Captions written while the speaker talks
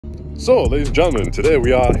So, ladies and gentlemen, today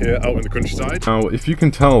we are here out in the countryside. Now, if you can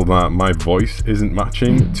tell that my voice isn't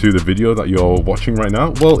matching to the video that you're watching right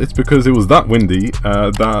now, well, it's because it was that windy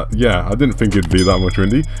that, yeah, I didn't think it'd be that much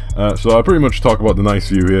windy. So I pretty much talk about the nice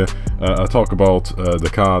view here. I talk about the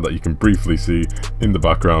car that you can briefly see in the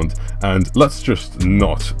background. And let's just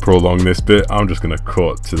not prolong this bit. I'm just going to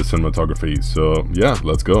cut to the cinematography. So, yeah,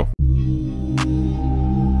 let's go.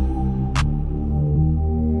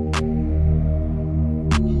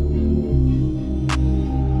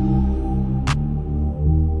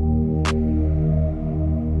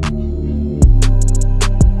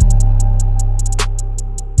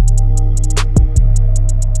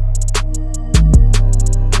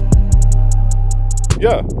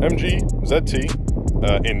 Yeah, MG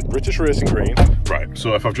ZT in British Racing Green. Right,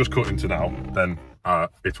 so if I've just cut into now, then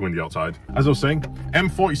it's windy outside. As I was saying,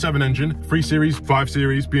 M47 engine, 3 Series, 5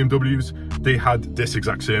 Series, BMWs, they had this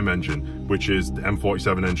exact same engine, which is the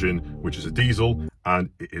M47 engine, which is a diesel, and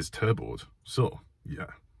it is turboed. So, yeah,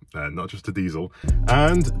 not just a diesel.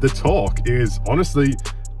 And the torque is honestly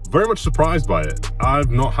very much surprised by it.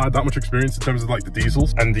 I've not had that much experience in terms of like the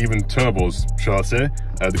diesels and even turbos, shall I say.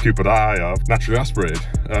 The Cooper that I have, naturally aspirated,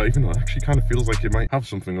 even though it actually kind of feels like it might have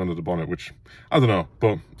something under the bonnet, which I don't know,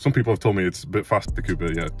 but some people have told me it's a bit fast. The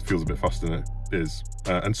Cooper, yeah, it feels a bit faster than it is.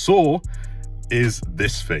 And so is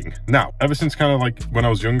this thing. Now, ever since kind of like when I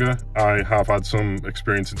was younger, I have had some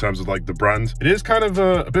experience in terms of like the brand. It is kind of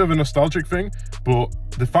a bit of a nostalgic thing, but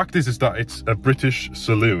the fact is that it's a British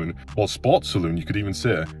saloon, or sports saloon, you could even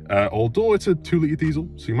say. Although it's a 2-litre diesel,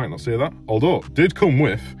 so you might not say that. Although it did come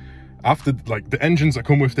with, after like the engines that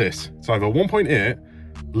come with this, it's either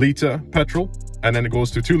 1.8 litre petrol, and then it goes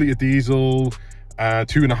to 2-litre diesel,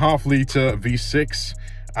 2.5 litre V6,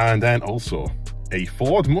 and then also a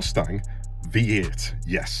Ford Mustang V8,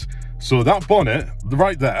 yes. So that bonnet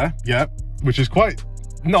right there, yeah, which is quite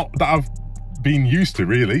not that I've been used to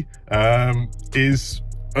really, is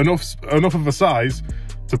enough of a size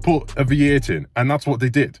to put a V8 in, and that's what they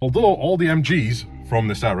did. Although all the MGs from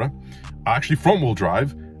this era are actually front-wheel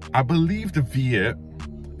drive, I believe the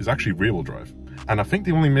V8 is actually rear-wheel drive, and I think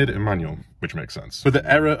they only made it in manual, which makes sense. For the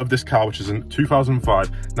era of this car, which is in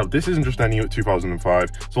 2005, now this isn't just any 2005,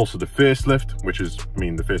 it's also the facelift, which is, I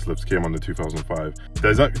mean, the facelifts came on the 2005.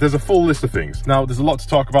 There's a full list of things. Now, there's a lot to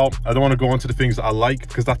talk about. I don't want to go into the things that I like,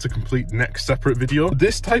 because that's a complete next separate video.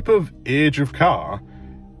 This type of age of car,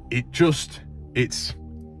 it just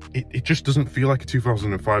doesn't feel like a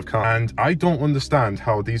 2005 car, and I don't understand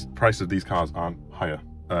how these prices of these cars aren't higher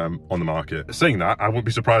on the market. Saying that, I wouldn't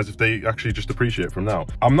be surprised if they actually just appreciate from now.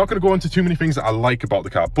 I'm not going to go into too many things that I like about the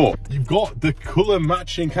car, but you've got the color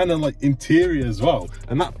matching kind of like interior as well,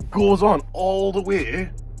 and that goes on all the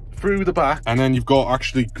way through the back. And then you've got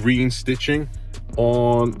actually green stitching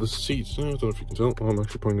on the seats. I don't know if you can tell. Oh, I'm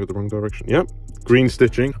actually pointing in the wrong direction. Yep, green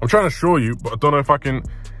stitching. I'm trying to show you, but I don't know if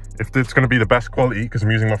it's going to be the best quality because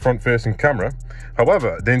I'm using my front facing camera.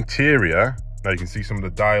 However, the interior, now you can see some of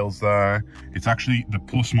the dials there. It's actually the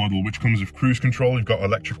Plus model, which comes with cruise control. You've got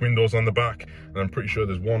electric windows on the back, and I'm pretty sure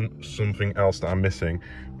there's something else that I'm missing,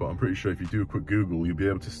 but I'm pretty sure if you do a quick Google, you'll be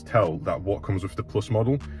able to tell that what comes with the Plus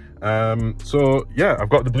model. So yeah, I've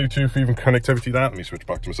got the Bluetooth even connectivity there. Let me switch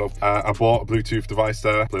back to myself. I bought a Bluetooth device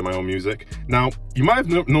there, play my own music. Now, you might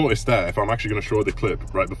have noticed there, if I'm actually going to show the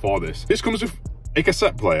clip right before this comes with a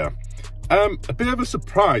cassette player. A bit of a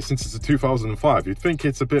surprise since it's a 2005. You'd think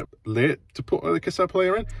it's a bit late to put a cassette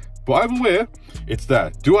player in, but either way, it's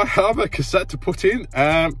there. Do I have a cassette to put in?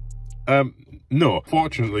 No.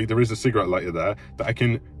 Fortunately, there is a cigarette lighter there that I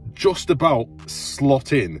can just about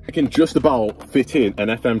slot in. I can just about fit in an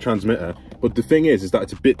FM transmitter, but the thing is that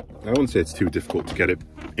it's a bit, I wouldn't say it's too difficult to get it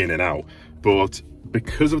in and out, but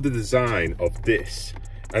because of the design of this,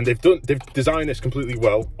 and they've designed this completely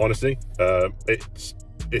well, honestly.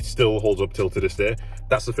 It still holds up till to this day.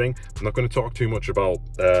 That's the thing. I'm not going to talk too much about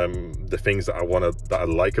the things that I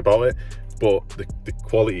like about it, but the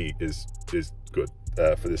quality is good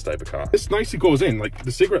for this type of car. This nicely goes in, like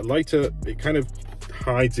the cigarette lighter, it kind of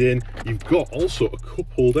hides in. You've got also a cup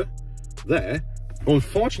holder there.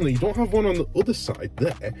 Unfortunately, you don't have one on the other side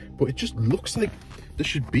there, but it just looks like there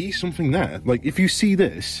should be something there. Like if you see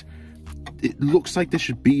this, it looks like there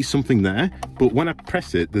should be something there, but when I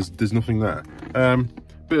press it, there's nothing there.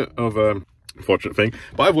 Bit of unfortunate thing,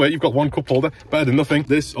 but either way, you've got one cup holder, better than nothing.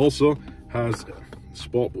 This also has a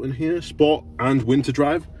sport button here, sport and winter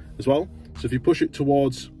drive as well. So if you push it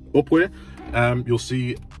towards upward, you'll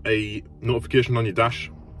see a notification on your dash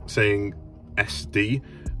saying SD,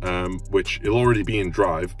 which it'll already be in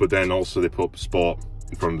drive, but then also they put sport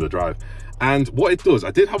in front of the drive. And what it does,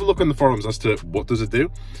 I did have a look on the forums as to what does it do,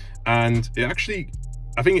 and it actually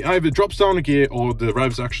I think it either drops down a gear or the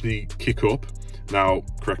revs actually kick up. Now,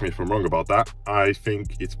 correct me if I'm wrong about that. I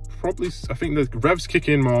think it's probably, I think the revs kick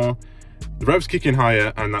in more, the revs kick in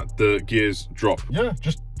higher, and that the gears drop. Yeah,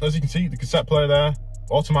 just as you can see, the cassette player there,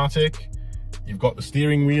 automatic. You've got the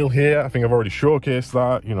steering wheel here. I think I've already showcased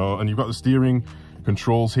that, you know, and you've got the steering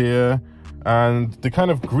controls here. And the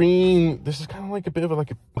kind of green, this is kind of like a bit of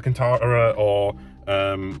like a Alcantara or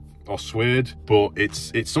suede, but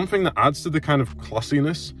it's something that adds to the kind of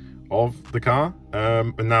classiness of the car.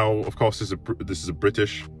 And now, of course, this is a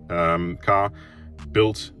British car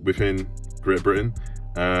built within Great Britain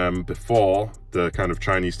before the kind of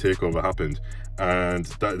Chinese takeover happened. And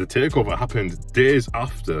the takeover happened days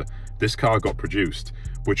after this car got produced,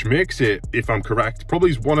 which makes it, if I'm correct,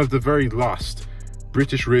 probably one of the very last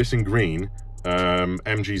British racing green MG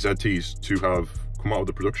ZTs to have come out of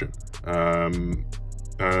the production.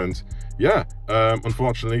 And yeah,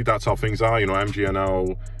 unfortunately, that's how things are. You know, MG are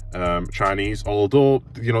now Chinese, although,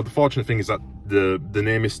 you know, the fortunate thing is that the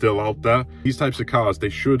name is still out there. These types of cars, they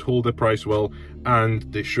should hold their price well, and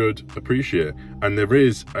they should appreciate. And there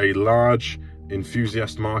is a large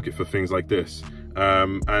enthusiast market for things like this.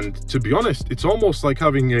 And to be honest, it's almost like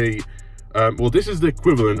having a well, this is the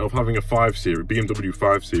equivalent of having a 5 Series, BMW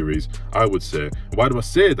 5 Series, I would say. Why do I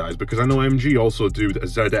say that? Is because I know MG also do a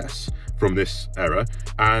ZS from this era,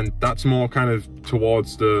 and that's more kind of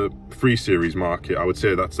towards the 3 Series market. I would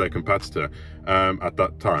say that's their competitor at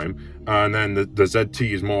that time. And then the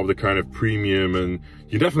ZT is more of the kind of premium, and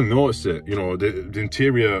you definitely notice it. You know, the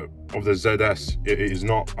interior of the ZS, it is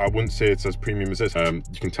not, I wouldn't say it's as premium as this.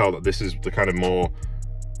 You can tell that this is the kind of more,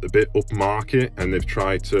 a bit upmarket, and they've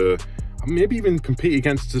tried to maybe even compete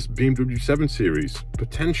against this BMW 7 Series,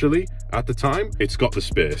 potentially, at the time. It's got the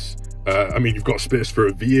space. I mean, you've got space for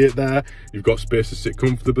a V8 there, you've got space to sit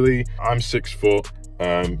comfortably. I'm 6 foot,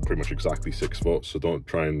 pretty much exactly 6 foot, so don't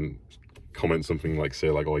try and comment something like, say,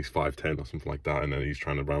 like, oh, he's 5'10" or something like that, and then he's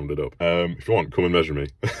trying to round it up. If you want, come and measure me.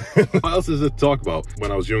 What else is there to talk about?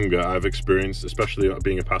 When I was younger, I've experienced, especially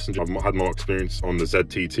being a passenger, I've had more experience on the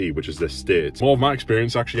ZTT, which is this state. More of my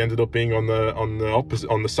experience actually ended up being on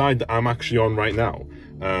the side that I'm actually on right now.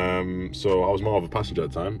 So I was more of a passenger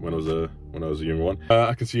at the time when I was a young one.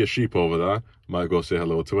 I can see a sheep over there. Might go say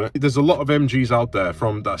hello to it. There's a lot of MGs out there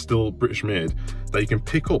that are still British made that you can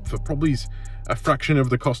pick up for probably a fraction of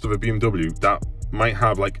the cost of a BMW that might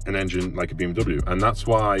have like an engine like a BMW. And that's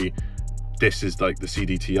why this is like the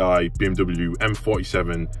CDTI BMW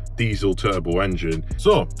M47 diesel turbo engine.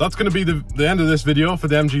 So that's going to be the end of this video for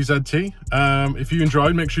the MG ZT. If you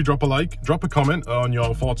enjoyed, make sure you drop a like, drop a comment on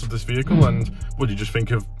your thoughts of this vehicle and what you just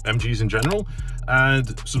think of MGs in general,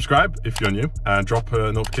 and subscribe if you're new, and drop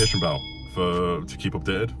a notification bell to keep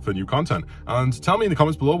updated for new content. And tell me in the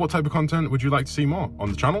comments below what type of content would you like to see more on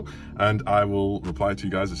the channel, and I will reply to you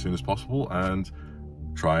guys as soon as possible and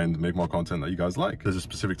try and make more content that you guys like. If there's a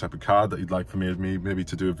specific type of car that you'd like for me maybe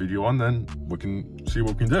to do a video on, then we can see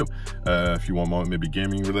what we can do. If you want more maybe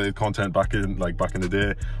gaming related content back in the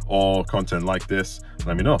day, or content like this,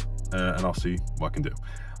 let me know, and I'll see what I can do.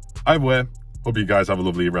 Either way, hope you guys have a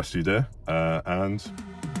lovely rest of your day, and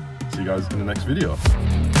see you guys in the next video.